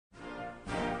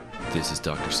This is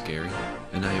Dr. Scary,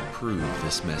 and I approve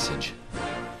this message.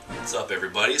 What's up,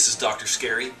 everybody? This is Dr.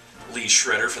 Scary, lead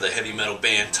shredder for the heavy metal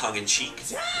band Tongue in Cheek.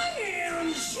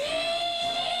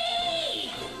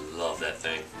 Love that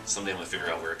thing. Someday I'm going to figure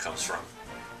out where it comes from.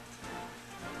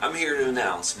 I'm here to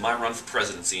announce my run for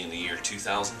presidency in the year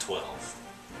 2012.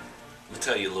 Let me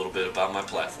tell you a little bit about my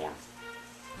platform.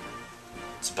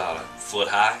 It's about a foot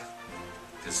high,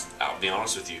 because I'll be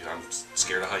honest with you, I'm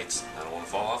scared of heights. I don't want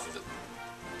to fall off of it.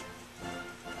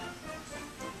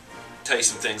 Tell you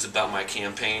some things about my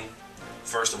campaign.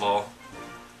 First of all,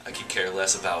 I could care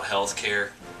less about health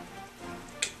care.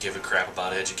 Could give a crap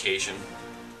about education.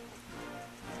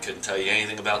 Couldn't tell you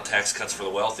anything about tax cuts for the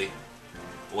wealthy.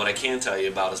 But what I can tell you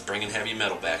about is bringing heavy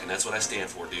metal back, and that's what I stand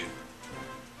for, dude.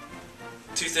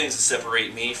 Two things that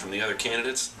separate me from the other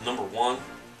candidates. Number one,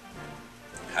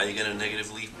 how you gonna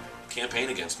negatively campaign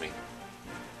against me?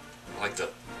 I like to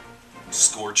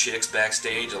score chicks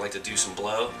backstage. I like to do some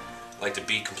blow. I like to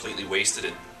be completely wasted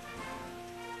at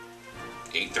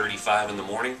 8:35 in the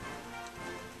morning.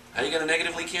 How you gonna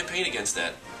negatively campaign against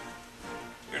that?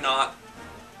 You're not.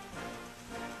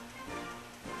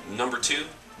 Number two,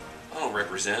 I don't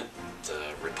represent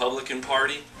the Republican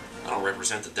Party. I don't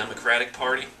represent the Democratic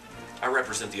Party. I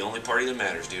represent the only party that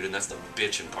matters, dude, and that's the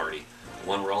bitchin' party. The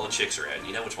one where all the chicks are at.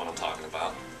 You know which one I'm talking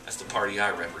about. That's the party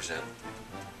I represent.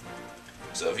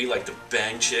 So if you like to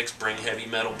bang chicks, bring heavy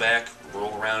metal back,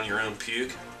 roll around in your own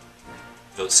puke,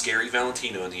 vote Scary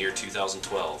Valentino in the year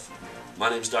 2012. My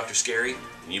name's Dr. Scary,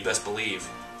 and you best believe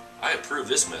I approve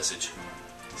this message.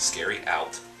 Scary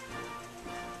out.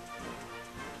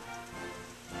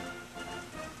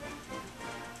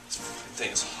 This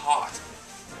thing is hot.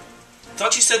 I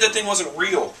thought you said that thing wasn't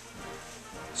real.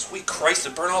 Sweet Christ,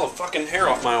 it burned all the fucking hair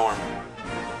off my arm.